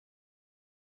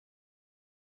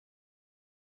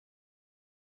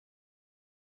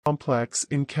complex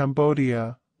in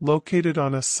Cambodia, located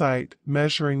on a site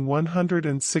measuring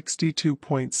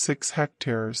 162.6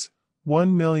 hectares,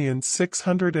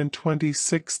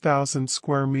 1,626,000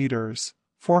 square meters,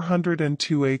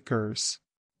 402 acres.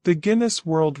 The Guinness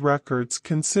World Records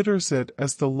considers it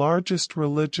as the largest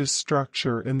religious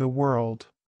structure in the world.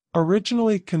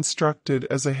 Originally constructed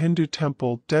as a Hindu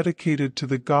temple dedicated to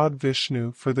the god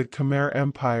Vishnu for the Khmer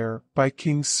Empire by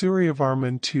King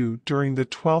Suryavarman II during the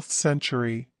 12th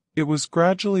century, it was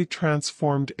gradually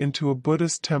transformed into a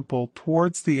Buddhist temple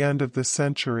towards the end of the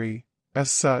century.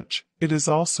 As such, it is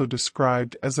also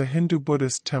described as a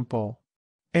Hindu-Buddhist temple.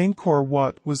 Angkor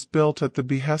Wat was built at the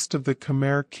behest of the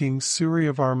Khmer king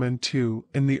Suryavarman II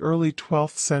in the early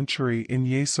 12th century in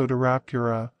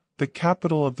Yesodharapura, the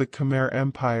capital of the Khmer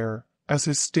Empire, as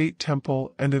his state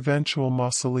temple and eventual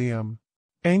mausoleum.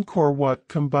 Angkor Wat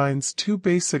combines two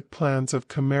basic plans of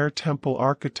Khmer temple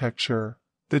architecture,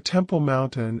 the Temple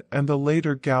Mountain and the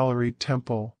later galleried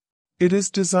temple. It is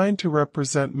designed to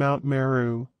represent Mount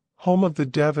Meru, home of the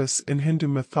Devas in Hindu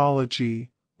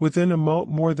mythology, within a moat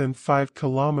more than 5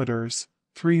 kilometers,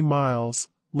 3 miles,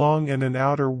 long and an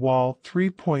outer wall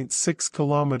 3.6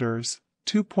 kilometers,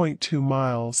 2.2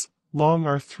 miles, long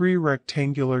are 3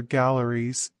 rectangular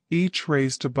galleries, each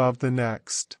raised above the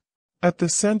next. At the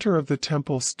center of the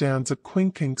temple stands a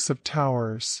quincunx of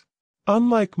towers.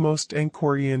 Unlike most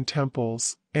Angkorian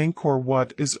temples, Angkor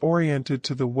Wat is oriented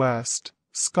to the west.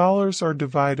 Scholars are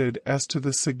divided as to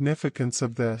the significance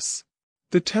of this.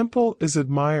 The temple is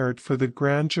admired for the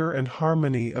grandeur and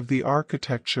harmony of the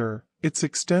architecture, its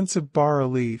extensive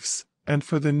bas-reliefs, and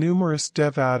for the numerous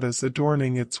devatas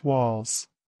adorning its walls.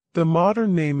 The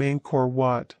modern name Angkor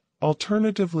Wat,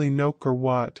 alternatively Ngor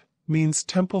Wat, means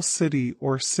temple city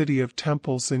or city of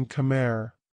temples in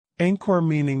Khmer. Angkor,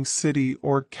 meaning city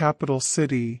or capital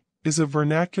city, is a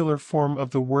vernacular form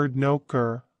of the word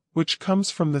Ngor, which comes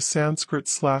from the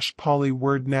Sanskrit/Pali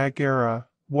word Nagara.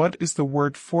 Wat is the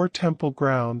word for temple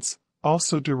grounds,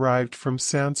 also derived from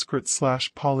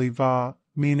Sanskrit/Pali va,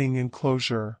 meaning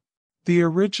enclosure. The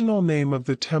original name of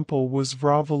the temple was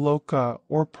Vravaloka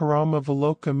or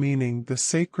Paramavaloka, meaning the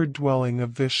sacred dwelling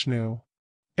of Vishnu.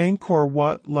 Angkor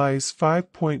Wat lies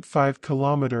 5.5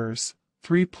 kilometers,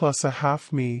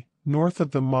 3+1/2 mi, north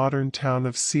of the modern town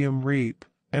of Siem Reap,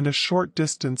 and a short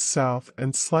distance south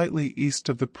and slightly east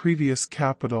of the previous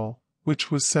capital,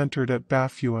 which was centered at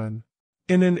Baphuon.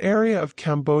 In an area of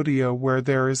Cambodia where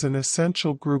there is an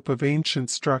essential group of ancient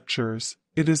structures,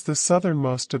 it is the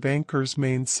southernmost of Angkor's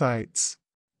main sites.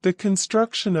 The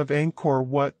construction of Angkor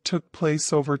Wat took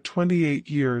place over 28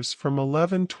 years from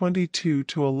 1122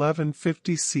 to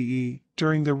 1150 CE,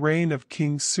 during the reign of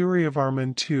King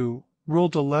Suryavarman II,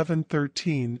 ruled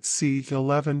 1113 c.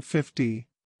 1150.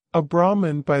 A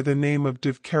Brahmin by the name of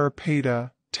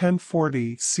Devkarapada,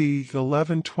 1040 c.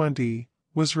 1120,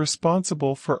 was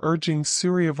responsible for urging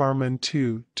Suryavarman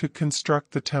II to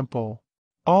construct the temple.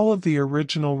 All of the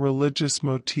original religious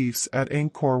motifs at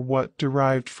Angkor Wat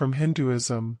derived from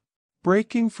Hinduism.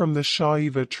 Breaking from the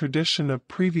Shaiva tradition of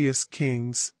previous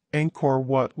kings, Angkor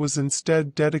Wat was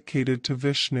instead dedicated to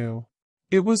Vishnu.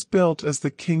 It was built as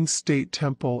the king's state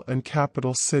temple and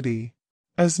capital city.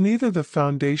 As neither the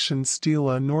foundation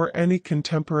stela nor any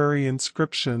contemporary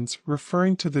inscriptions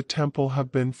referring to the temple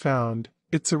have been found,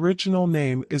 its original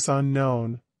name is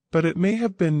unknown, but it may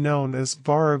have been known as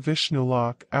Vara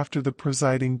Vishnulok after the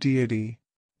presiding deity.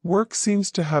 Work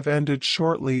seems to have ended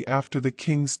shortly after the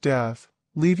king's death,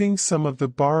 leaving some of the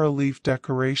bas-relief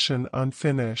decoration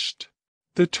unfinished.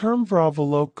 The term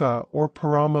Vravaloka or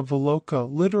Paramavaloka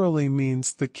literally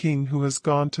means the king who has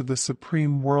gone to the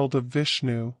supreme world of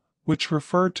Vishnu, which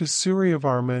referred to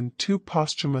Suryavarman II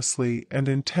posthumously and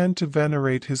intend to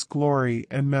venerate his glory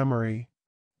and memory.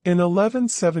 In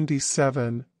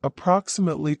 1177,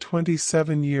 approximately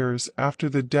 27 years after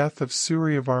the death of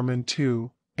Suryavarman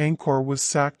II, Angkor was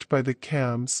sacked by the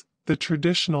Khams, the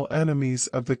traditional enemies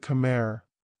of the Khmer.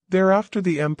 Thereafter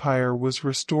the empire was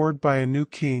restored by a new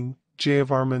king,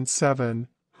 Jayavarman VII,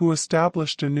 who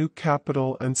established a new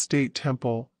capital and state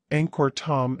temple, Angkor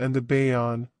Thom and the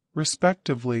Bayon,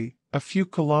 respectively, a few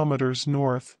kilometers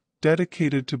north,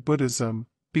 dedicated to Buddhism,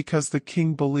 because the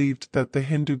king believed that the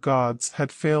Hindu gods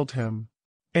had failed him.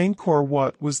 Angkor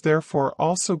Wat was therefore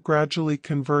also gradually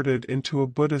converted into a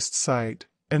Buddhist site,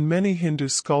 and many Hindu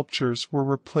sculptures were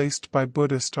replaced by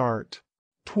Buddhist art.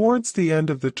 Towards the end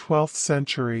of the 12th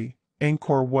century,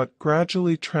 Angkor Wat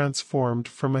gradually transformed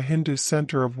from a Hindu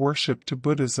center of worship to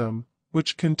Buddhism,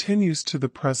 which continues to the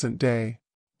present day.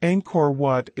 Angkor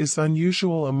Wat is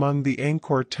unusual among the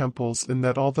Angkor temples in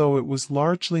that although it was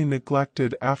largely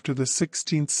neglected after the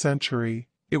 16th century,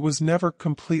 it was never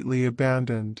completely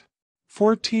abandoned.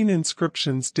 14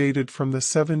 inscriptions dated from the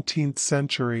 17th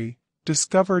century,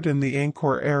 discovered in the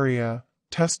Angkor area,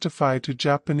 testify to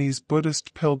Japanese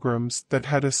Buddhist pilgrims that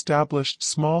had established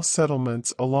small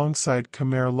settlements alongside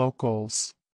Khmer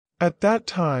locals. At that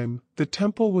time, the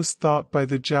temple was thought by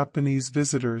the Japanese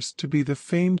visitors to be the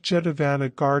famed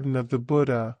Jetavana Garden of the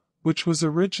Buddha, which was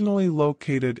originally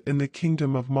located in the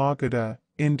Kingdom of Magadha,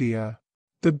 India.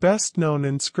 The best-known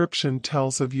inscription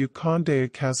tells of Ukandaya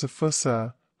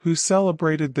Kazafusa, who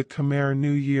celebrated the Khmer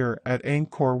New Year at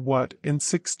Angkor Wat in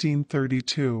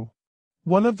 1632.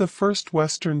 One of the first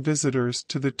Western visitors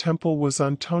to the temple was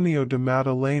Antonio de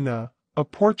Madalena, a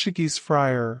Portuguese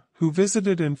friar, who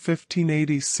visited in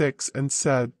 1586 and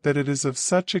said that it is of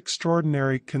such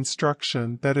extraordinary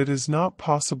construction that it is not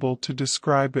possible to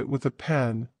describe it with a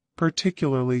pen,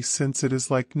 particularly since it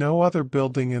is like no other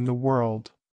building in the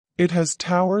world. It has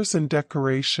towers and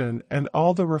decoration and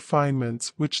all the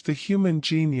refinements which the human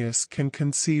genius can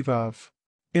conceive of.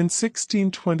 In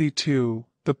 1622,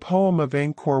 the poem of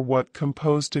Angkor Wat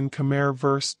composed in Khmer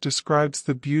verse describes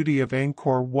the beauty of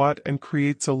Angkor Wat and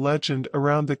creates a legend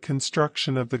around the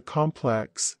construction of the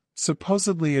complex,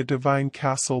 supposedly a divine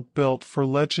castle built for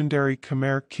legendary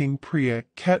Khmer king Priya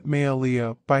Ket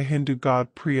Maelia by Hindu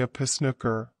god Priya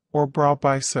Pisnukar, or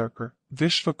Brahbisakar,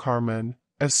 Vishvakarman,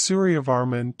 as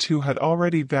Suryavarman II had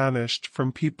already vanished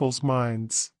from people's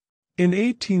minds. In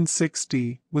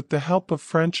 1860, with the help of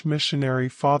French missionary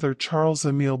Father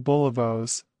Charles-Émile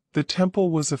Boulevose, the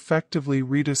temple was effectively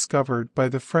rediscovered by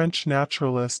the French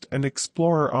naturalist and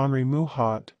explorer Henri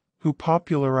Mouhot, who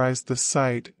popularized the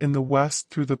site in the West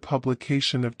through the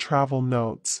publication of travel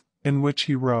notes, in which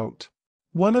he wrote,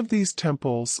 "One of these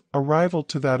temples, a rival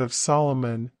to that of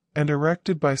Solomon, and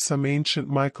erected by some ancient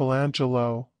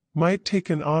Michelangelo, might take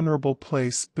an honorable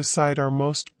place beside our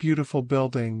most beautiful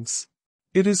buildings.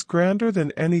 It is grander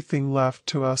than anything left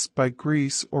to us by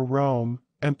Greece or Rome,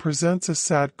 and presents a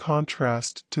sad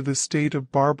contrast to the state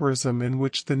of barbarism in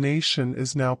which the nation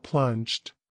is now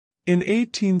plunged." In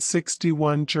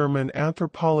 1861, German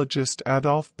anthropologist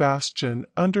Adolf Bastian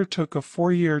undertook a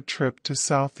 4-year trip to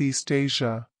Southeast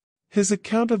Asia. His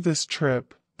account of this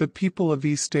trip, The People of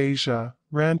East Asia,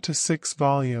 ran to 6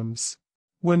 volumes.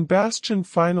 When Bastian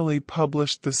finally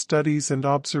published the studies and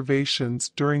observations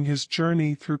during his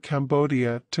journey through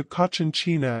Cambodia to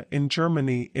Cochinchina in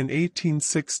Germany in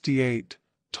 1868,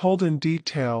 told in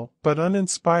detail but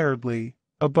uninspiredly,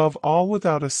 above all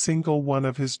without a single one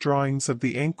of his drawings of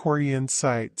the Angkorian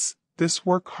sites, this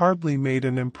work hardly made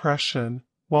an impression,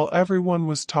 while everyone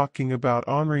was talking about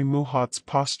Henri Mouhot's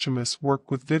posthumous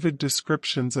work with vivid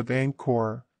descriptions of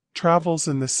Angkor, travels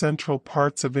in the central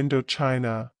parts of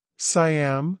Indochina,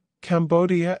 Siam,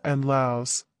 Cambodia and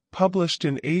Laos, published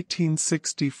in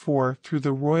 1864 through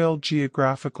the Royal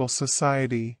Geographical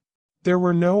Society. There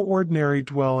were no ordinary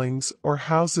dwellings or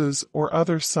houses or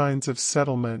other signs of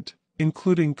settlement,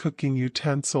 including cooking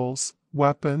utensils,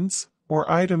 weapons, or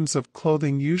items of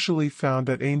clothing usually found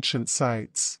at ancient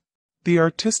sites. The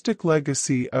artistic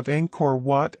legacy of Angkor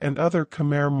Wat and other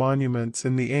Khmer monuments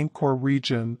in the Angkor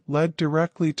region led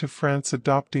directly to France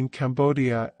adopting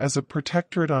Cambodia as a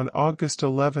protectorate on August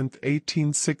 11,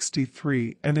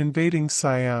 1863 and invading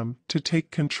Siam to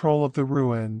take control of the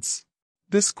ruins.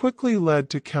 This quickly led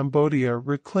to Cambodia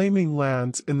reclaiming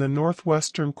lands in the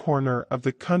northwestern corner of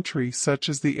the country such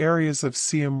as the areas of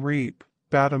Siem Reap,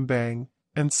 Battambang,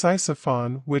 and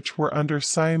Sisophon, which were under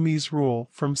Siamese rule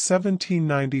from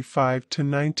 1795 to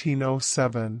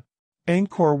 1907.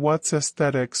 Angkor Wat's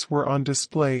aesthetics were on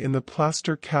display in the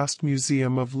plaster cast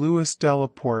museum of Louis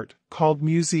Delaporte, called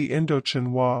Musée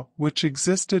Indochinois, which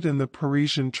existed in the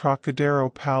Parisian Trocadero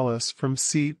Palace from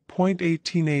c.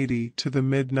 1880 to the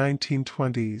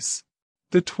mid-1920s.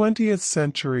 The 20th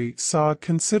century saw a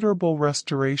considerable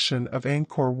restoration of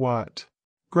Angkor Wat.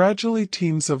 Gradually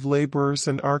teams of laborers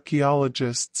and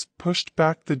archaeologists pushed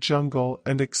back the jungle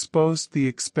and exposed the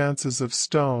expanses of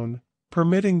stone,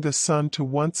 permitting the sun to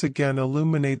once again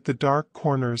illuminate the dark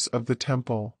corners of the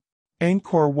temple.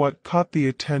 Angkor Wat caught the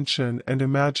attention and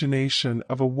imagination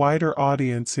of a wider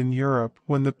audience in Europe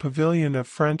when the Pavilion of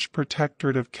French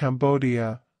Protectorate of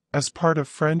Cambodia, as part of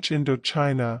French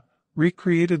Indochina,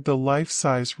 recreated the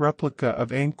life-size replica of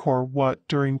Angkor Wat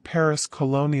during Paris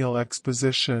Colonial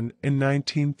Exposition in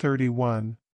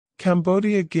 1931.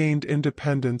 Cambodia gained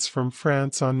independence from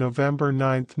France on November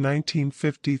 9,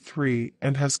 1953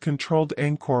 and has controlled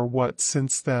Angkor Wat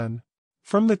since then.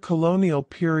 From the colonial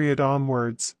period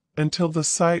onwards, until the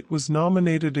site was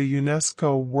nominated a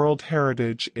UNESCO World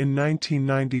Heritage in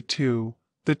 1992,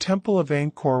 the Temple of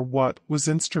Angkor Wat was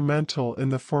instrumental in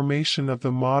the formation of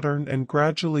the modern and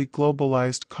gradually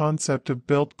globalized concept of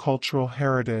built cultural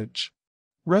heritage.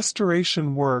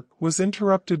 Restoration work was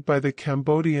interrupted by the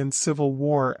Cambodian Civil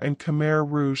War and Khmer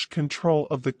Rouge control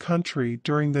of the country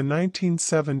during the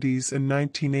 1970s and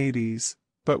 1980s,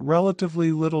 but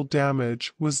relatively little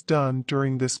damage was done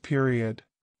during this period.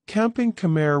 Camping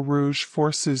Khmer Rouge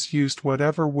forces used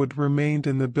whatever wood remained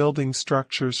in the building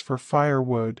structures for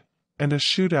firewood, and a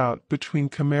shootout between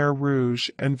Khmer Rouge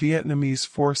and Vietnamese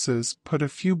forces put a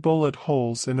few bullet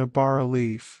holes in a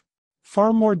bas-relief.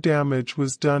 Far more damage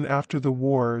was done after the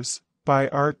wars, by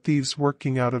art thieves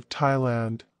working out of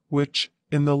Thailand, which,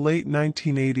 in the late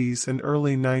 1980s and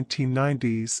early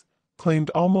 1990s, claimed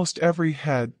almost every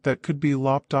head that could be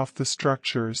lopped off the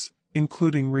structures,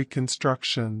 including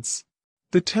reconstructions.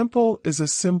 The temple is a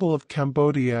symbol of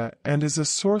Cambodia and is a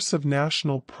source of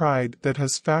national pride that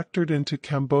has factored into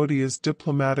Cambodia's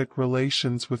diplomatic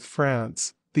relations with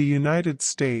France, the United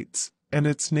States, and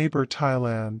its neighbor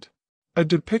Thailand. A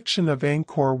depiction of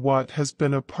Angkor Wat has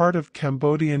been a part of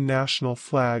Cambodian national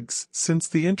flags since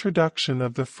the introduction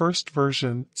of the first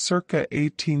version circa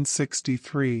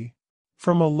 1863.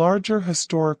 From a larger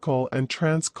historical and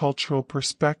transcultural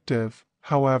perspective,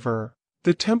 however,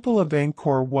 the Temple of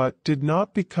Angkor Wat did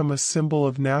not become a symbol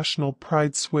of national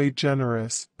pride sui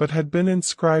generis but had been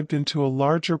inscribed into a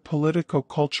larger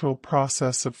politico-cultural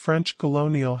process of French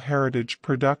colonial heritage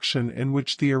production in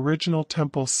which the original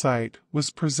temple site was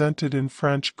presented in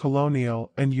French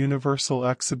colonial and universal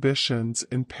exhibitions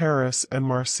in Paris and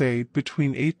Marseille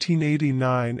between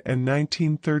 1889 and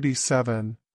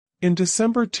 1937. In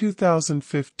December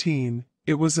 2015,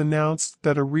 it was announced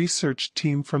that a research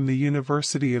team from the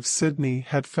University of Sydney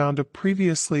had found a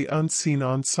previously unseen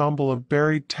ensemble of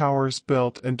buried towers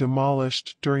built and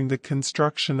demolished during the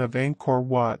construction of Angkor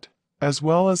Wat, as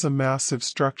well as a massive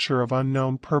structure of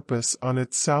unknown purpose on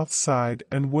its south side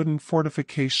and wooden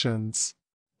fortifications.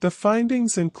 The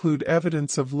findings include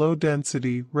evidence of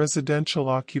low-density residential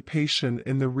occupation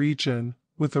in the region,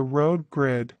 with a road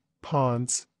grid,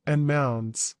 ponds, and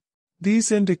mounds.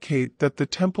 These indicate that the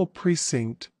temple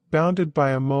precinct, bounded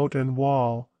by a moat and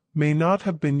wall, may not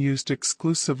have been used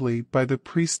exclusively by the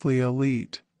priestly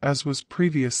elite, as was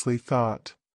previously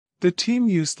thought. The team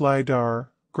used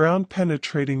LiDAR,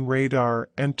 ground-penetrating radar,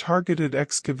 and targeted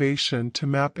excavation to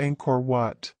map Angkor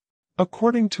Wat.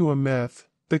 According to a myth,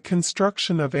 the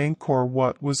construction of Angkor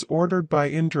Wat was ordered by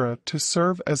Indra to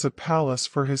serve as a palace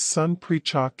for his son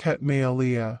Precha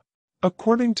Ketmaelia.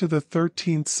 According to the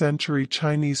 13th-century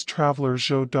Chinese traveler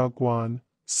Zhou Dogguan,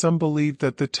 some believe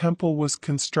that the temple was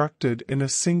constructed in a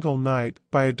single night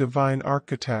by a divine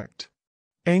architect.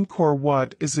 Angkor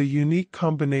Wat is a unique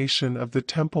combination of the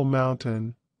Temple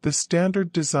Mountain, the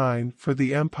standard design for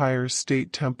the empire's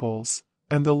state temples,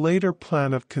 and the later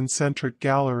plan of concentric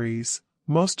galleries,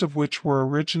 most of which were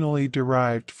originally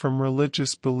derived from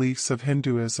religious beliefs of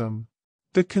Hinduism.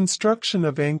 The construction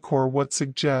of Angkor Wat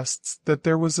suggests that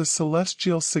there was a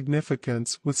celestial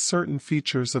significance with certain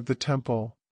features of the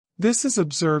temple. This is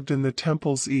observed in the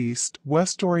temple's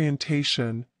east-west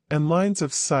orientation and lines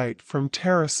of sight from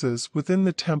terraces within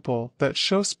the temple that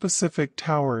show specific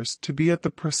towers to be at the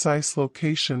precise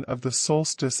location of the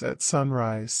solstice at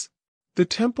sunrise. The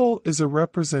temple is a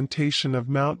representation of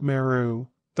Mount Meru,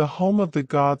 the home of the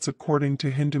gods according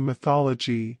to Hindu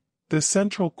mythology. The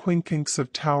central quincunx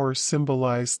of towers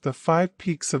symbolize the 5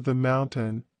 peaks of the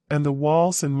mountain, and the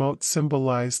walls and moat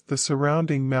symbolize the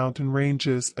surrounding mountain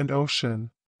ranges and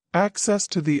ocean. Access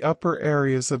to the upper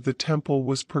areas of the temple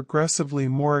was progressively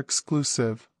more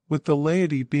exclusive, with the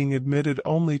laity being admitted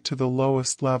only to the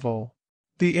lowest level.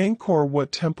 The Angkor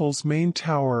Wat temple's main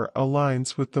tower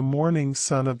aligns with the morning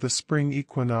sun of the spring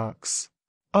equinox.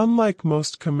 Unlike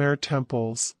most Khmer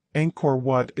temples, Angkor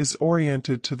Wat is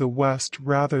oriented to the west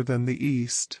rather than the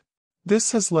east.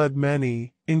 This has led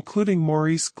many, including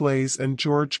Maurice Glaze and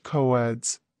George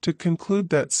Coedes, to conclude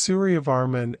that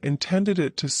Suryavarman intended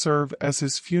it to serve as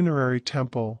his funerary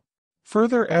temple.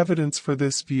 Further evidence for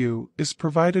this view is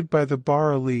provided by the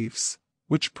bas-reliefs,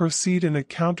 which proceed in a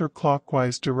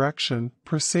counterclockwise direction,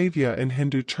 prasavya in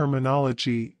Hindu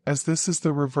terminology, as this is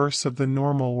the reverse of the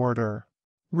normal order.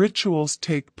 Rituals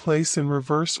take place in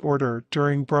reverse order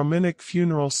during Brahminic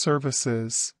funeral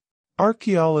services.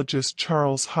 Archaeologist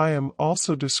Charles Hyam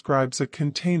also describes a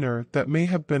container that may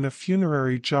have been a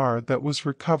funerary jar that was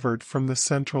recovered from the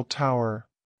central tower.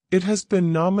 It has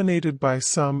been nominated by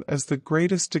some as the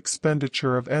greatest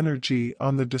expenditure of energy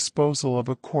on the disposal of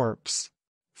a corpse.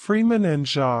 Freeman and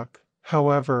Jacques,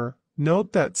 however,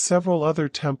 note that several other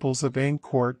temples of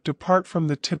Angkor depart from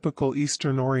the typical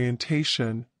Eastern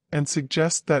orientation, and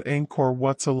suggests that Angkor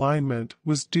Wat's alignment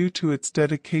was due to its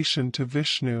dedication to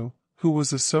Vishnu, who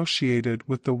was associated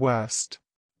with the West.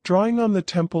 Drawing on the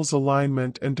temple's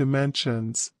alignment and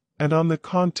dimensions, and on the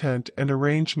content and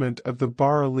arrangement of the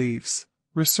bas-reliefs,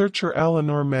 researcher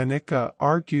Eleanor Manicka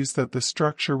argues that the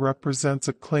structure represents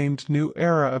a claimed new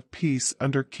era of peace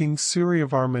under King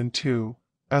Suryavarman II,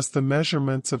 as the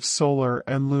measurements of solar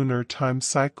and lunar time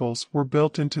cycles were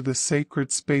built into the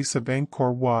sacred space of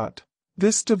Angkor Wat.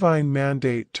 This divine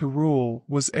mandate to rule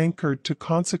was anchored to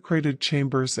consecrated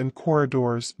chambers and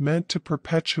corridors meant to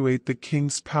perpetuate the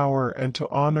king's power and to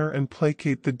honor and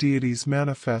placate the deities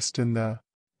manifest in the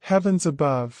heavens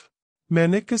above.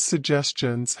 Manicka's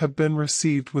suggestions have been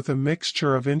received with a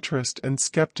mixture of interest and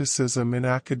skepticism in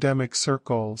academic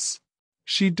circles.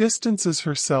 She distances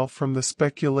herself from the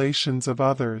speculations of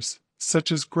others,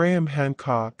 such as Graham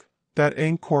Hancock, that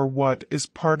Angkor Wat is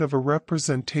part of a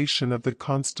representation of the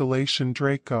constellation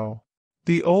Draco.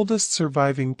 The oldest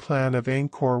surviving plan of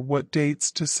Angkor Wat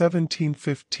dates to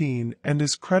 1715 and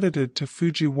is credited to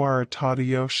Fujiwara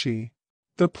Tadayoshi.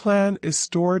 The plan is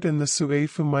stored in the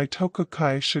Suefu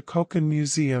Meitokukai Shikokan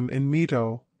Museum in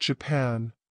Mito,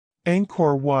 Japan.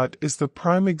 Angkor Wat is the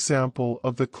prime example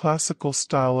of the classical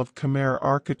style of Khmer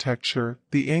architecture,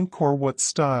 the Angkor Wat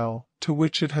style, to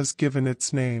which it has given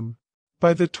its name.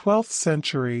 By the 12th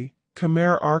century,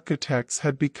 Khmer architects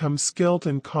had become skilled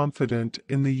and confident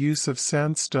in the use of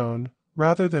sandstone,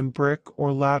 rather than brick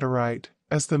or laterite,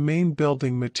 as the main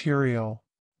building material.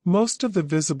 Most of the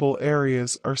visible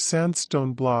areas are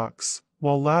sandstone blocks,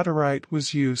 while laterite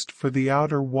was used for the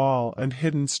outer wall and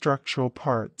hidden structural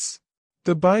parts.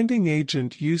 The binding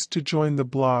agent used to join the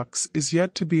blocks is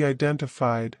yet to be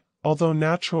identified, although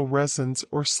natural resins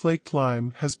or slaked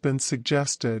lime has been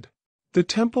suggested. The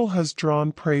temple has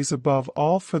drawn praise above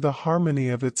all for the harmony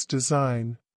of its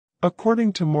design.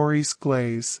 According to Maurice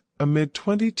Glaze, a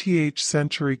mid-20th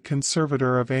century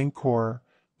conservator of Angkor,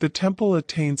 the temple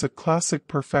attains a classic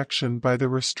perfection by the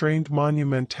restrained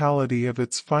monumentality of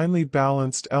its finely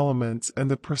balanced elements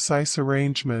and the precise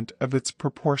arrangement of its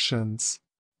proportions.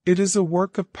 It is a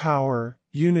work of power,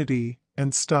 unity,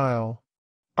 and style.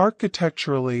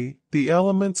 Architecturally, the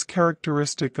elements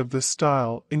characteristic of the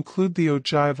style include the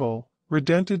ogival,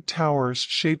 redented towers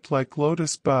shaped like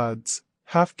lotus buds,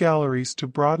 half-galleries to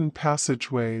broaden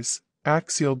passageways,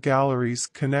 axial galleries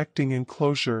connecting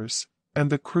enclosures, and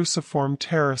the cruciform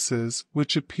terraces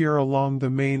which appear along the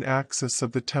main axis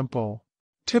of the temple.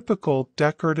 Typical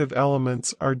decorative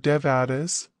elements are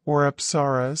devatas, or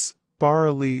apsaras,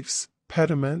 bas-reliefs,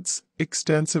 pediments,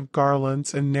 extensive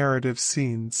garlands and narrative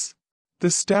scenes. The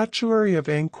statuary of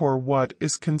Angkor Wat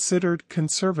is considered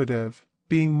conservative,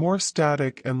 being more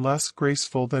static and less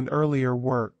graceful than earlier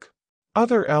work.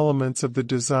 Other elements of the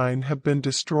design have been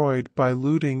destroyed by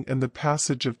looting and the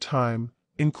passage of time,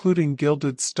 including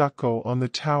gilded stucco on the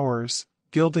towers,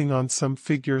 gilding on some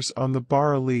figures on the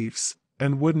bas-reliefs,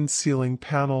 and wooden ceiling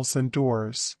panels and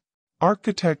doors.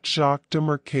 Architect Jacques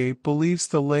Demarquet believes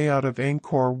the layout of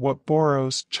Angkor Wat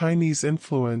borrows Chinese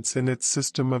influence in its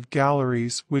system of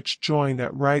galleries which join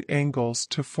at right angles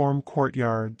to form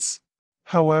courtyards.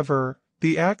 However,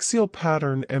 the axial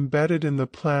pattern embedded in the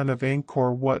plan of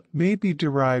Angkor Wat may be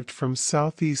derived from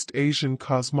Southeast Asian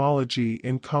cosmology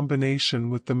in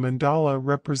combination with the mandala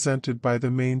represented by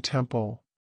the main temple.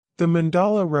 The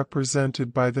mandala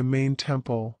represented by the main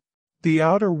temple. The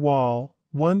outer wall,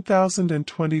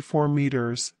 1,024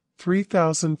 meters,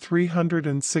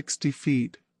 3,360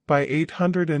 feet, by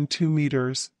 802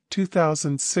 meters,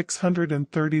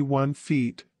 2,631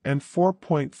 feet, and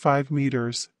 4.5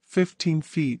 meters, 15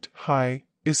 feet high,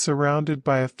 is surrounded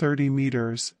by a 30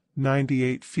 meters,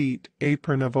 98 feet,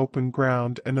 apron of open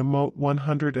ground and a moat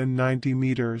 190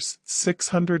 meters,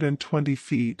 620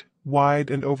 feet,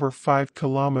 wide and over 5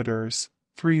 kilometers,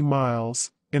 3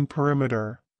 miles, in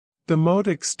perimeter. The moat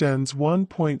extends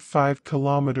 1.5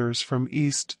 kilometers from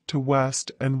east to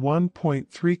west and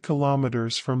 1.3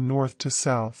 kilometers from north to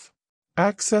south.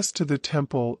 Access to the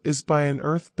temple is by an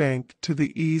earth bank to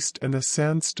the east and a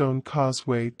sandstone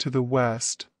causeway to the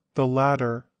west. The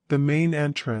latter, the main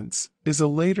entrance, is a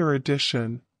later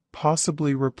addition,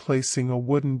 possibly replacing a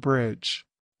wooden bridge.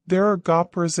 There are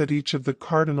gopras at each of the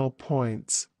cardinal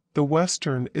points. The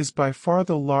western is by far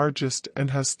the largest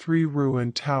and has 3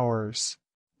 ruined towers.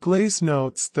 Glaze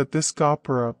notes that this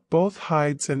gopura both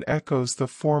hides and echoes the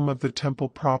form of the temple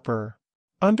proper.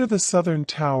 Under the southern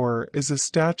tower is a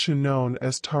statue known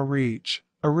as Tarich,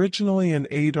 originally an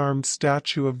 8-armed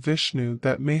statue of Vishnu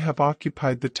that may have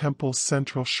occupied the temple's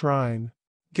central shrine.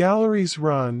 Galleries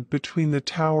run between the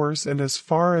towers and as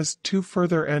far as two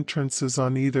further entrances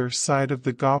on either side of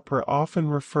the gopura, often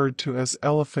referred to as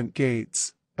elephant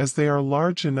gates, as they are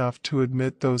large enough to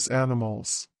admit those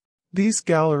animals. These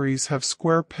galleries have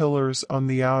square pillars on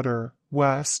the outer,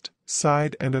 west,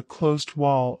 side and a closed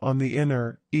wall on the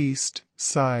inner, east,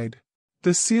 side.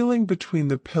 The ceiling between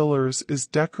the pillars is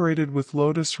decorated with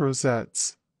lotus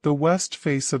rosettes, the west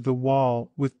face of the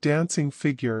wall with dancing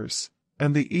figures,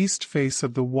 and the east face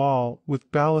of the wall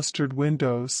with balustered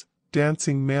windows,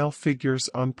 dancing male figures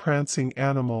on prancing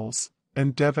animals,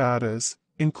 and devatas,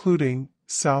 including,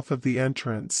 south of the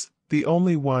entrance, the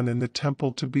only one in the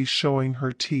temple to be showing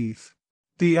her teeth.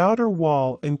 The outer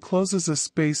wall encloses a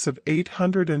space of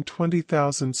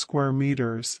 820,000 square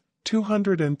meters,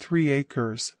 203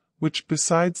 acres, which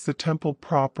besides the temple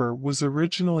proper was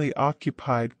originally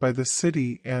occupied by the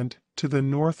city and, to the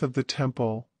north of the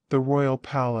temple, the royal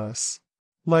palace.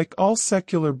 Like all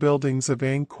secular buildings of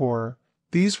Angkor,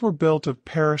 these were built of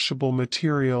perishable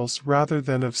materials rather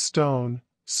than of stone,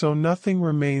 so nothing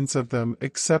remains of them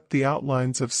except the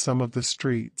outlines of some of the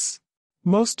streets.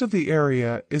 Most of the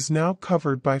area is now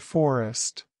covered by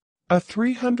forest. A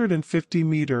 350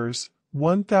 meters,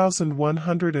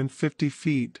 1,150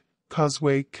 feet,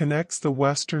 causeway connects the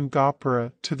western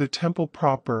gopura to the temple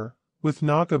proper, with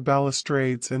Naga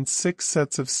balustrades and 6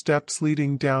 sets of steps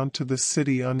leading down to the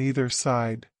city on either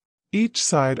side. Each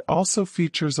side also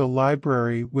features a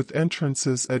library with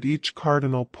entrances at each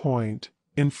cardinal point,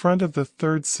 in front of the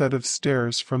third set of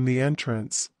stairs from the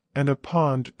entrance, and a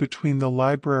pond between the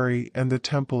library and the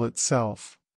temple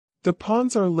itself. The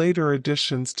ponds are later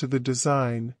additions to the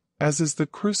design, as is the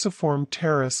cruciform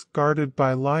terrace guarded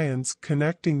by lions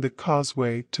connecting the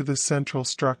causeway to the central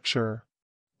structure.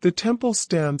 The temple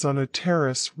stands on a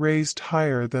terrace raised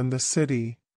higher than the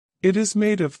city. It is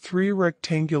made of 3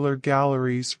 rectangular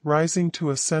galleries rising to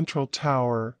a central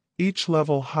tower, each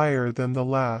level higher than the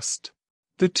last.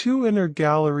 The 2 inner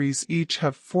galleries each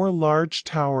have 4 large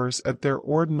towers at their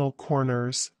ordinal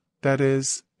corners, that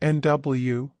is,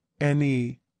 NW,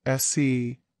 NE,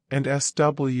 SE, and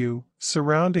SW,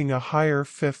 surrounding a higher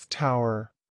 5th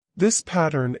tower. This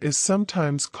pattern is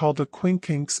sometimes called a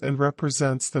quincunx and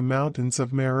represents the mountains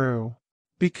of Meru.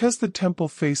 Because the temple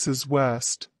faces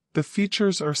west, the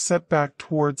features are set back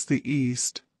towards the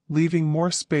east, leaving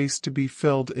more space to be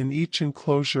filled in each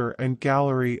enclosure and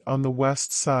gallery on the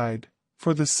west side.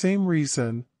 For the same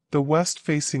reason, the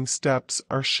west-facing steps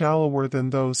are shallower than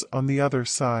those on the other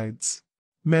sides.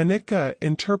 Manika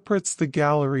interprets the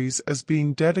galleries as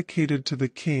being dedicated to the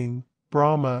king,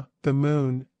 Brahma, the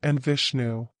moon, and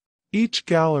Vishnu. Each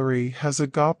gallery has a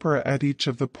gopura at each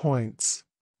of the points.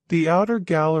 The outer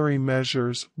gallery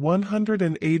measures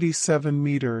 187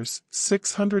 meters,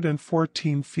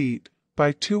 614 feet,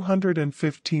 by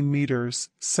 215 meters,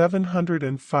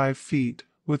 705 feet,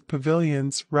 with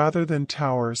pavilions rather than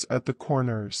towers at the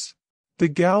corners. The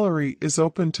gallery is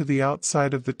open to the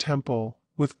outside of the temple,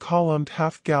 with columned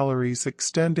half-galleries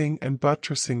extending and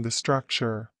buttressing the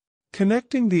structure.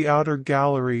 Connecting the outer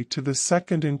gallery to the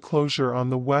second enclosure on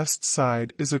the west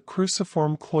side is a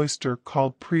cruciform cloister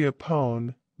called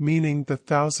Baphuon, meaning the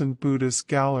Thousand Buddhas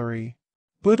Gallery.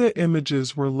 Buddha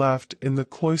images were left in the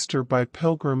cloister by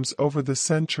pilgrims over the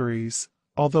centuries,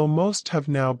 although most have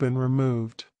now been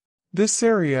removed. This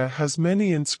area has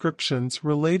many inscriptions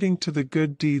relating to the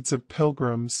good deeds of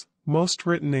pilgrims, most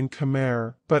written in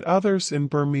Khmer, but others in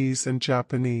Burmese and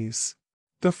Japanese.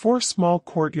 The 4 small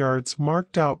courtyards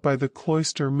marked out by the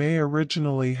cloister may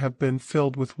originally have been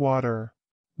filled with water.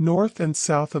 North and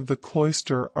south of the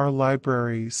cloister are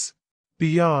libraries.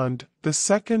 Beyond, the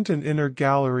second and inner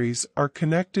galleries are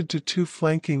connected to 2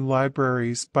 flanking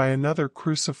libraries by another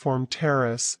cruciform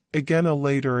terrace, again a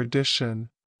later addition.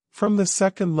 From the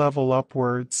second level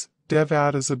upwards,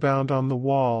 devatas abound on the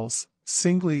walls,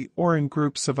 singly or in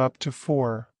groups of up to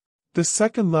 4. The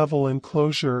second level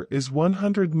enclosure is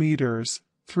 100 meters,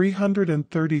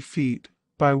 330 feet,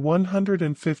 by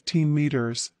 115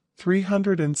 meters,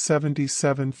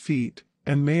 377 feet,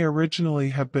 and may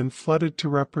originally have been flooded to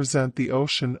represent the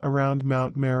ocean around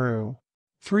Mount Meru.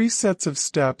 3 sets of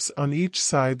steps on each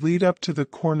side lead up to the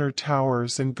corner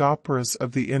towers and gopuras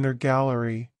of the inner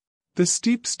gallery. The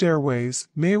steep stairways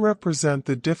may represent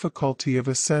the difficulty of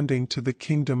ascending to the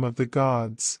kingdom of the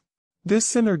gods.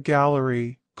 This inner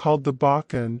gallery, called the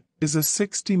Baphuon, is a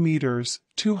 60 meters,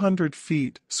 200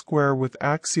 feet square with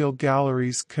axial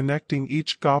galleries connecting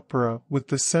each gopura with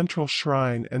the central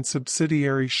shrine and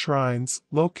subsidiary shrines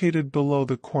located below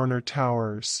the corner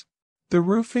towers. The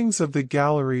roofings of the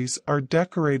galleries are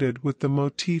decorated with the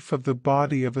motif of the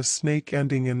body of a snake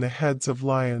ending in the heads of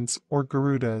lions or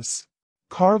garudas.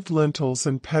 Carved lintels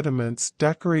and pediments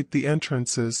decorate the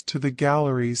entrances to the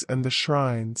galleries and the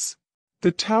shrines.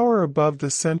 The tower above the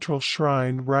central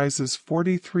shrine rises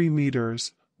 43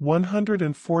 meters,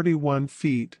 141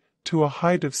 feet, to a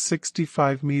height of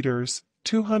 65 meters,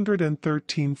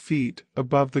 213 feet,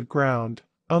 above the ground.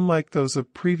 Unlike those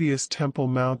of previous temple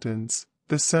mountains,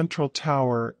 the central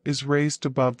tower is raised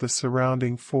above the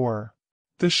surrounding four.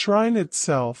 The shrine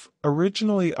itself,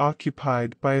 originally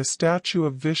occupied by a statue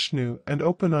of Vishnu and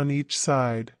open on each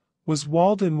side, was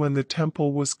walled in when the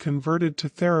temple was converted to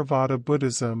Theravada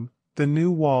Buddhism, the new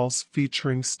walls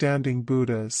featuring standing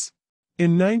Buddhas.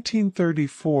 In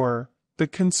 1934, the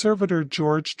conservator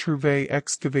George Trouvé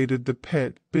excavated the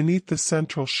pit beneath the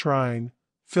central shrine,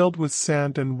 filled with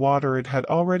sand and water. It had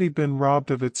already been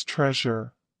robbed of its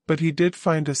treasure, but he did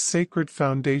find a sacred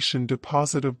foundation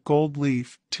deposit of gold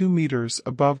leaf 2 meters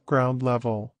above ground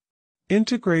level.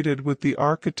 Integrated with the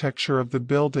architecture of the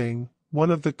building,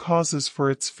 one of the causes for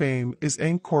its fame is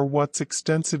Angkor Wat's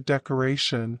extensive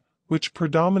decoration, which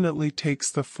predominantly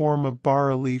takes the form of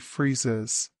bas-relief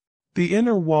friezes. The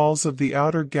inner walls of the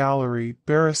outer gallery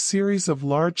bear a series of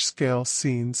large-scale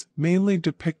scenes mainly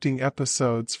depicting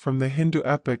episodes from the Hindu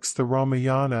epics the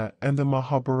Ramayana and the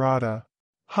Mahabharata.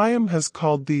 Hayam has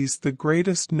called these the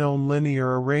greatest known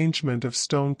linear arrangement of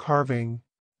stone carving.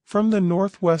 From the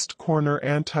northwest corner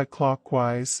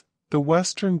anti-clockwise, the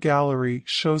western gallery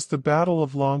shows the Battle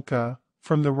of Lanka,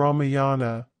 from the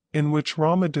Ramayana, in which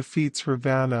Rama defeats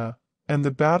Ravana, and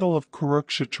the Battle of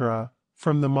Kurukshetra,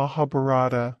 from the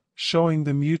Mahabharata, showing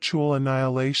the mutual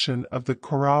annihilation of the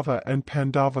Kaurava and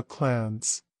Pandava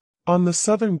clans. On the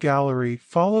southern gallery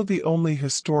follow the only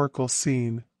historical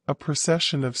scene, a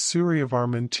procession of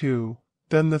Suryavarman II,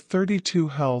 then the 32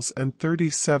 hells and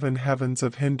 37 heavens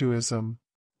of Hinduism.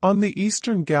 On the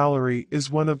eastern gallery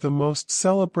is one of the most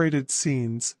celebrated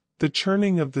scenes, the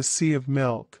churning of the Sea of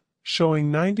Milk,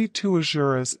 showing 92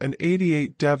 Asuras and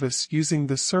 88 Devas using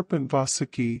the serpent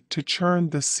Vasuki to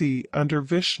churn the sea under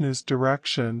Vishnu's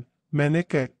direction.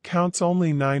 Manika counts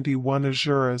only 91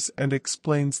 Asuras and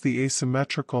explains the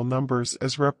asymmetrical numbers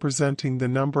as representing the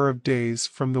number of days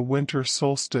from the winter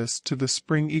solstice to the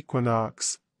spring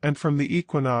equinox, and from the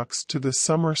equinox to the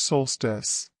summer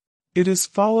solstice. It is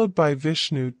followed by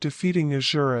Vishnu defeating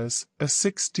Asuras, a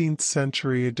 16th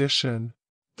century addition.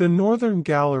 The northern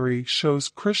gallery shows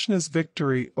Krishna's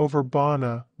victory over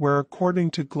Bana, where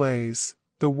according to Glaze,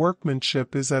 the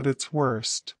workmanship is at its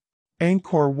worst.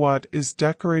 Angkor Wat is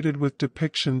decorated with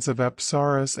depictions of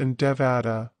Apsaras and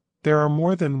Devata. There are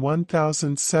more than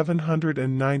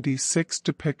 1,796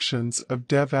 depictions of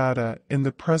Devata in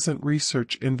the present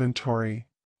research inventory.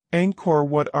 Angkor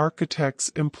Wat architects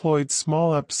employed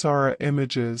small Apsara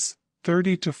images,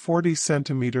 30 to 40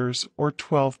 centimeters or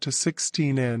 12 to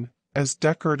 16 in, as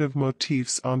decorative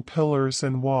motifs on pillars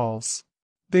and walls.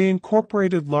 They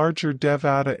incorporated larger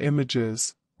Devata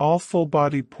images, all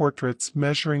full-body portraits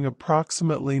measuring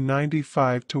approximately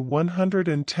 95 to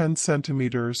 110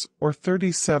 centimeters or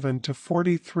 37 to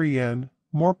 43 in,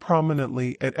 more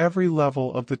prominently at every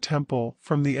level of the temple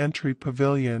from the entry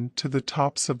pavilion to the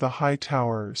tops of the high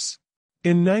towers.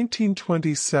 In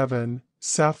 1927,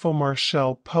 Sappho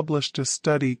Marshall published a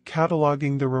study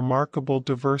cataloging the remarkable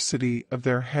diversity of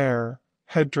their hair,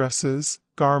 headdresses,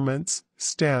 garments,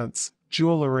 stance,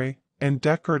 jewelry, and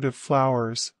decorative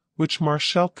flowers, which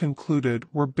Marshall concluded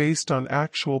were based on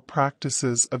actual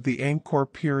practices of the Angkor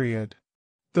period.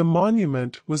 The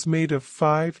monument was made of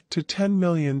 5 to 10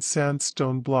 million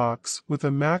sandstone blocks with a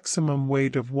maximum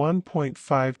weight of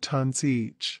 1.5 tons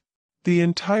each. The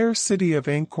entire city of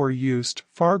Angkor used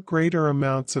far greater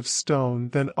amounts of stone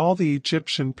than all the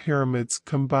Egyptian pyramids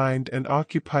combined and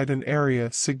occupied an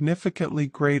area significantly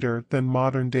greater than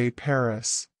modern-day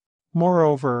Paris.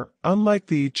 Moreover, unlike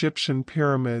the Egyptian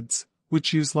pyramids,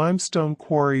 which use limestone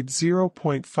quarried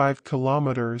 0.5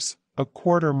 kilometers, a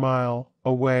quarter mile,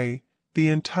 away, the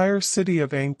entire city of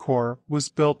Angkor was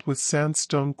built with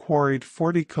sandstone quarried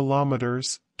 40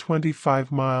 kilometers, 25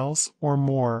 miles, or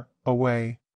more,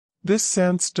 away. This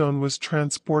sandstone was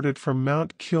transported from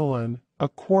Mount Kulin, a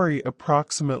quarry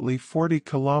approximately 40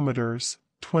 kilometers,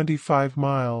 25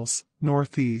 miles,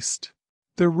 northeast.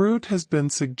 The route has been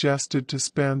suggested to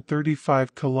span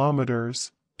 35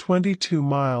 kilometers, 22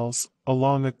 miles,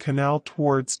 along a canal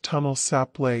towards Tunnel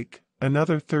Sap Lake,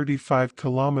 another 35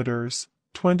 kilometers,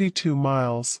 22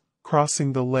 miles,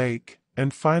 crossing the lake,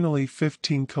 and finally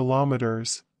 15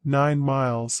 kilometers, 9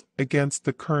 miles, against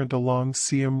the current along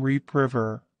Siem Reap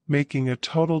River, making a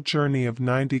total journey of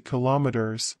 90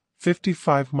 kilometers,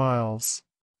 55 miles.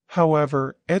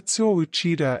 However, Etsuo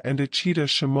Uchida and Ichida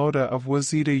Shimoda of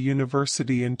Waseda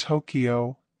University in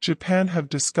Tokyo, Japan have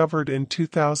discovered in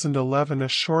 2011 a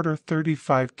shorter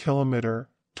 35-kilometer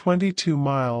 (22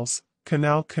 miles)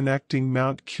 canal connecting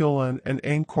Mount Kulin and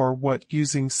Angkor Wat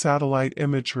using satellite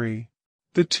imagery.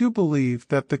 The two believe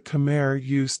that the Khmer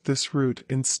used this route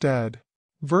instead.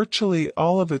 Virtually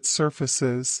all of its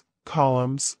surfaces,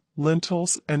 columns,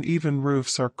 lintels and even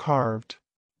roofs are carved.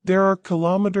 There are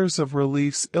kilometers of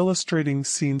reliefs illustrating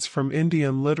scenes from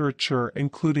Indian literature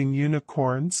including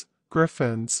unicorns,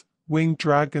 griffins, winged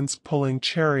dragons pulling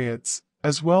chariots,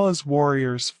 as well as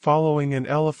warriors following an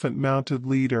elephant-mounted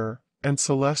leader, and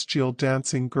celestial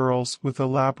dancing girls with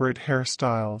elaborate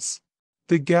hairstyles.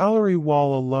 The gallery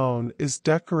wall alone is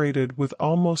decorated with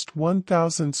almost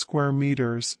 1,000 square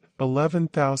meters,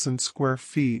 11,000 square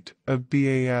feet, of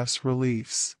bas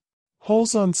reliefs.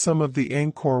 Holes on some of the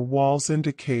Angkor walls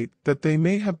indicate that they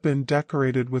may have been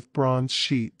decorated with bronze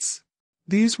sheets.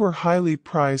 These were highly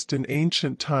prized in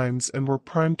ancient times and were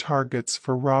prime targets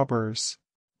for robbers.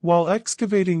 While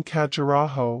excavating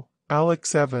Khajuraho,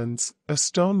 Alex Evans, a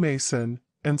stonemason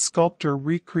and sculptor,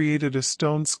 recreated a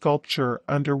stone sculpture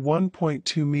under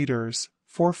 1.2 meters,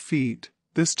 4 feet.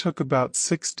 This took about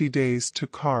 60 days to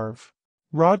carve.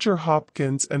 Roger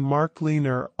Hopkins and Mark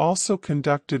Leaner also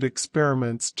conducted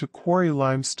experiments to quarry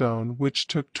limestone, which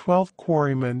took 12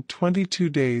 quarrymen 22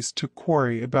 days to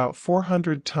quarry about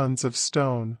 400 tons of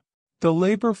stone. The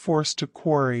labor force to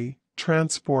quarry,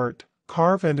 transport,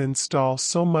 carve and install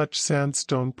so much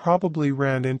sandstone probably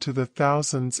ran into the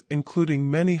thousands,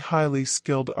 including many highly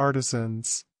skilled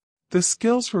artisans. The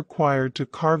skills required to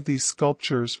carve these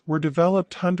sculptures were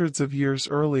developed hundreds of years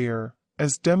earlier,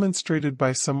 as demonstrated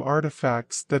by some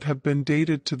artifacts that have been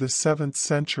dated to the 7th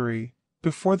century,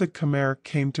 before the Khmer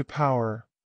came to power.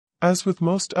 As with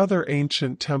most other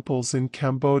ancient temples in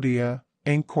Cambodia,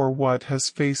 Angkor Wat has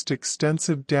faced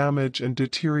extensive damage and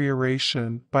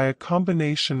deterioration by a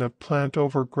combination of plant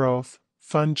overgrowth,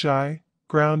 fungi,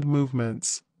 ground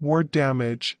movements, war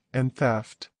damage, and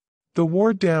theft. The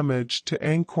war damage to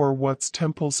Angkor Wat's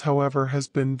temples, however, has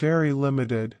been very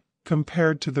limited,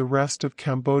 compared to the rest of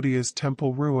Cambodia's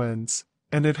temple ruins,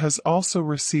 and it has also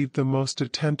received the most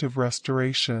attentive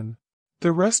restoration.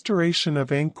 The restoration of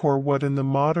Angkor Wat in the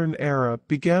modern era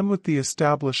began with the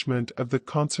establishment of the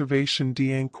Conservation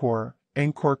d'Angkor,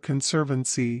 Angkor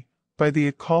Conservancy, by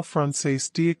the École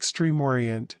Française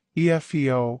d'Extrême-Orient,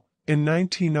 EFEO, in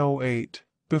 1908.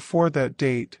 Before that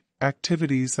date,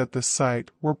 activities at the site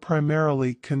were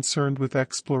primarily concerned with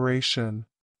exploration.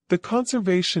 The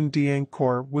Conservation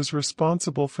d'Angkor was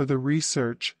responsible for the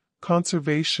research,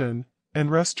 conservation,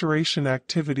 and restoration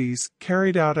activities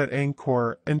carried out at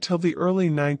Angkor until the early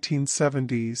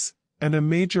 1970s, and a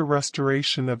major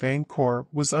restoration of Angkor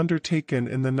was undertaken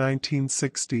in the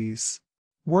 1960s.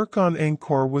 Work on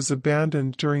Angkor was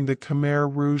abandoned during the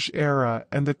Khmer Rouge era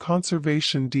and the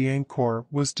Conservation d'Angkor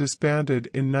was disbanded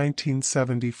in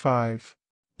 1975.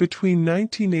 Between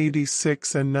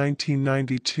 1986 and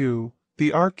 1992,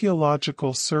 the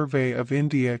Archaeological Survey of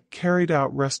India carried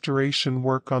out restoration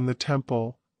work on the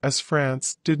temple, as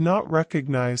France did not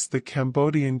recognize the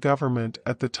Cambodian government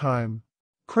at the time.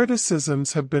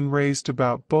 Criticisms have been raised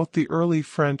about both the early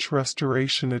French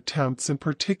restoration attempts and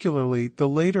particularly the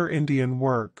later Indian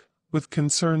work, with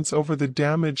concerns over the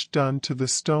damage done to the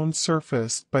stone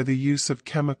surface by the use of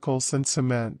chemicals and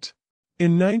cement.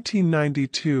 In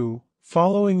 1992,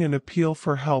 following an appeal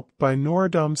for help by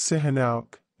Norodom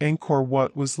Sihanouk, Angkor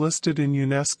Wat was listed in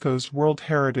UNESCO's World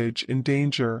Heritage in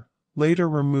Danger, later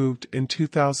removed in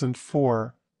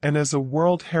 2004, and as a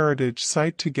World Heritage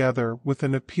Site together with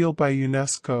an appeal by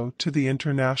UNESCO to the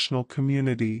international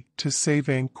community to save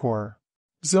Angkor.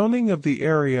 Zoning of the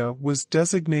area was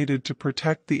designated to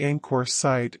protect the Angkor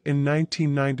site in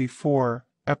 1994.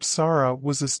 Apsara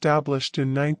was established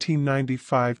in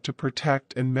 1995 to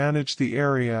protect and manage the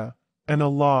area, and a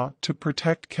law to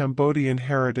protect Cambodian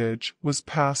heritage was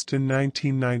passed in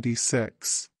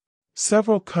 1996.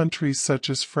 Several countries such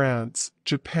as France,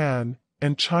 Japan,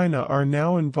 and China are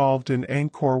now involved in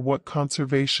Angkor Wat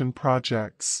conservation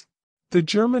projects. The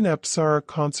German Apsara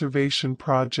Conservation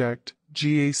Project,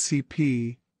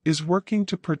 GACP, is working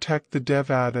to protect the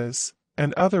devatas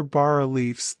and other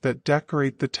bas-reliefs that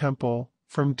decorate the temple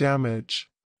from damage.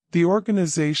 The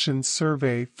organization's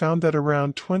survey found that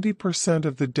around 20%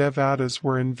 of the devatas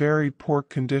were in very poor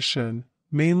condition,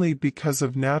 mainly because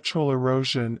of natural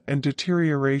erosion and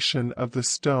deterioration of the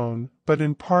stone, but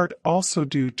in part also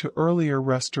due to earlier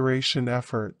restoration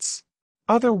efforts.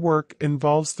 Other work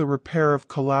involves the repair of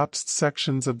collapsed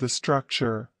sections of the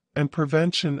structure, and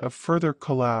prevention of further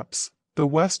collapse. The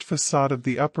west facade of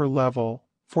the upper level,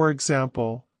 for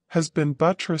example, has been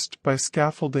buttressed by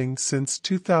scaffolding since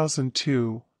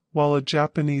 2002, while a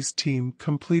Japanese team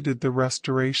completed the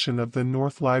restoration of the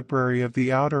North Library of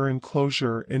the outer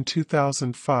enclosure in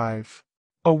 2005.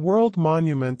 A World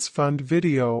Monuments Fund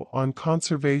video on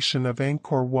conservation of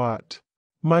Angkor Wat.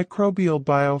 Microbial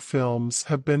biofilms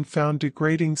have been found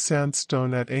degrading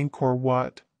sandstone at Angkor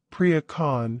Wat, Phra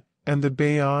Khan, and the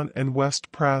Bayon and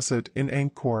West Prazit in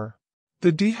Angkor.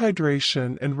 The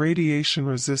dehydration and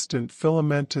radiation-resistant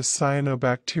filamentous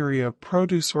cyanobacteria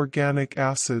produce organic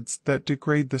acids that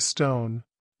degrade the stone.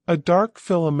 A dark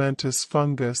filamentous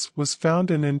fungus was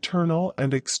found in internal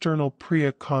and external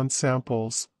Phra Khan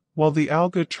samples, while the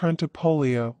alga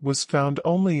Trentipolia was found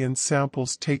only in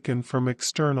samples taken from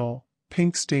external,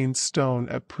 pink-stained stone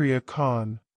at Phra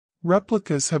Khan.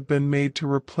 Replicas have been made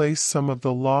to replace some of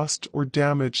the lost or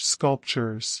damaged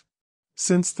sculptures.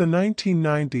 Since the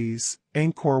 1990s,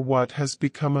 Angkor Wat has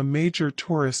become a major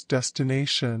tourist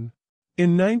destination.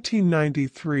 In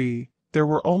 1993, there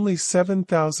were only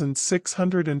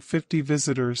 7,650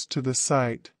 visitors to the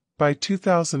site. By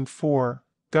 2004,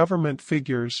 government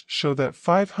figures show that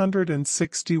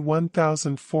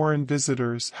 561,000 foreign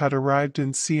visitors had arrived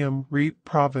in Siem Reap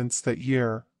province that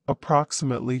year,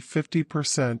 approximately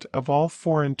 50% of all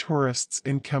foreign tourists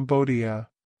in Cambodia.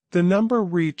 The number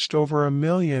reached over 1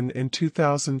 million in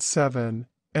 2007,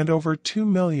 and over 2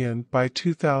 million by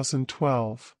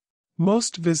 2012.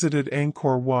 Most visited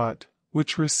Angkor Wat,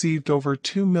 which received over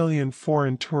 2 million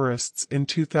foreign tourists in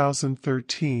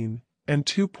 2013, and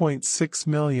 2.6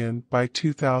 million by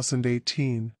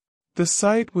 2018. The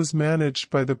site was managed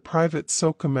by the private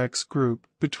Socomex Group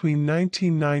between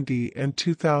 1990 and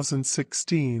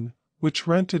 2016, which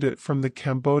rented it from the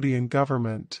Cambodian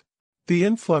government. The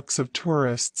influx of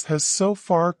tourists has so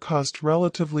far caused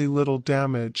relatively little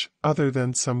damage, other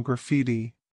than some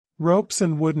graffiti. Ropes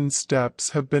and wooden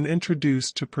steps have been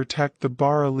introduced to protect the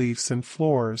bas-reliefs and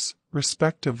floors,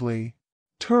 respectively.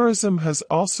 Tourism has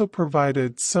also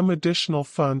provided some additional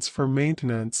funds for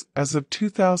maintenance. As of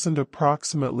 2000,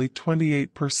 approximately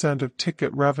 28% of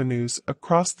ticket revenues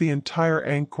across the entire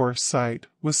Angkor site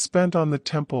was spent on the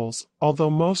temples, although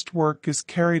most work is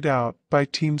carried out by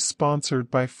teams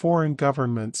sponsored by foreign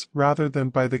governments rather than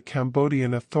by the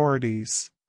Cambodian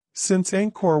authorities. Since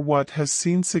Angkor Wat has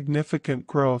seen significant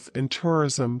growth in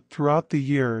tourism throughout the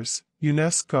years,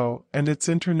 UNESCO and its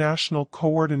International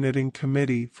Coordinating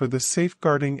Committee for the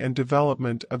Safeguarding and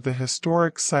Development of the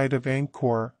Historic Site of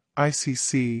Angkor,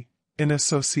 ICC, in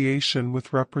association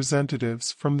with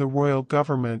representatives from the royal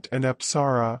government and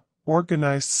Apsara,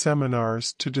 organized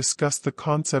seminars to discuss the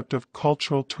concept of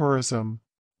cultural tourism.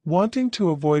 Wanting to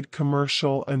avoid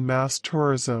commercial and mass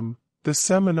tourism, the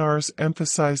seminars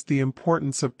emphasized the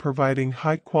importance of providing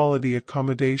high-quality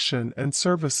accommodation and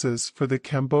services for the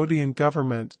Cambodian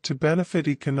government to benefit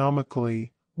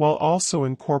economically, while also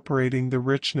incorporating the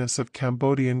richness of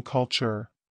Cambodian culture.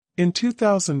 In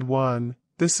 2001,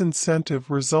 this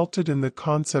incentive resulted in the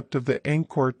concept of the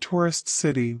Angkor Tourist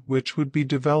City, which would be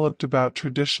developed about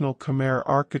traditional Khmer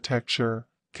architecture,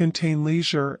 contain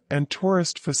leisure and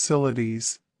tourist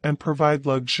facilities, and provide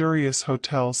luxurious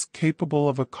hotels capable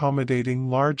of accommodating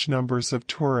large numbers of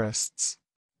tourists.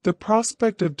 The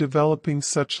prospect of developing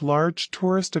such large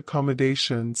tourist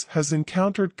accommodations has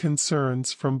encountered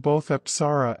concerns from both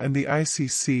Apsara and the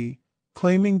ICC,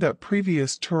 claiming that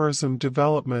previous tourism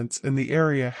developments in the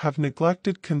area have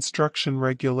neglected construction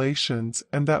regulations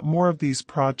and that more of these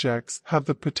projects have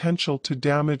the potential to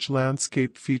damage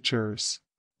landscape features.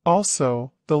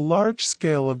 Also, the large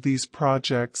scale of these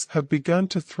projects have begun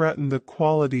to threaten the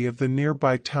quality of the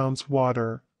nearby town's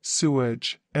water,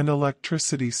 sewage, and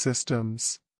electricity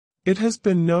systems. It has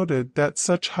been noted that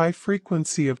such high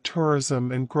frequency of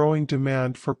tourism and growing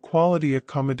demand for quality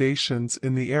accommodations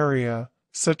in the area,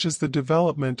 such as the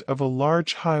development of a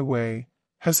large highway,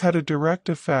 has had a direct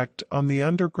effect on the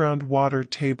underground water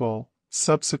table,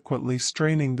 subsequently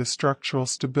straining the structural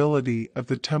stability of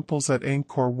the temples at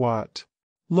Angkor Wat.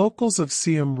 Locals of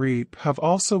Siem Reap have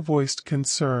also voiced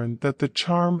concern that the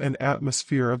charm and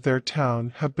atmosphere of their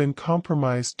town have been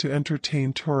compromised to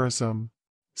entertain tourism.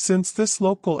 Since this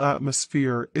local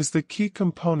atmosphere is the key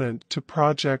component to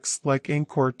projects like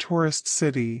Angkor Tourist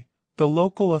City, the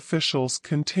local officials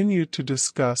continue to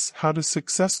discuss how to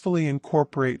successfully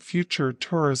incorporate future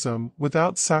tourism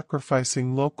without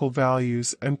sacrificing local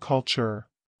values and culture.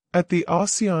 At the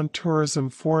ASEAN Tourism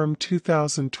Forum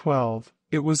 2012,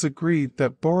 it was agreed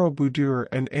that Borobudur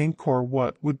and Angkor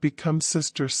Wat would become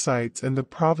sister sites and the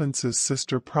province's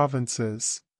sister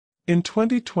provinces. In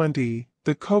 2020,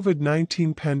 the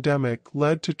COVID-19 pandemic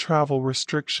led to travel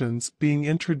restrictions being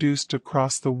introduced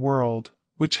across the world,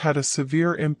 which had a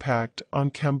severe impact on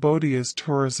Cambodia's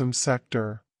tourism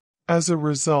sector. As a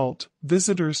result,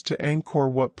 visitors to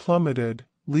Angkor Wat plummeted,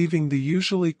 leaving the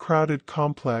usually crowded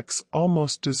complex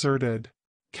almost deserted.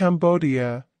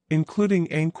 Cambodia, including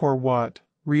Angkor Wat,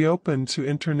 reopened to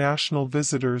international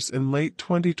visitors in late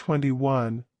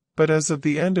 2021, but as of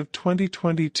the end of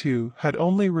 2022 had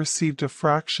only received a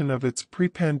fraction of its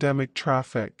pre-pandemic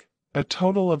traffic. A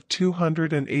total of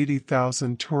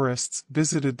 280,000 tourists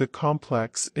visited the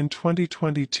complex in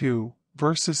 2022,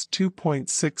 versus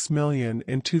 2.6 million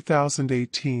in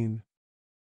 2018.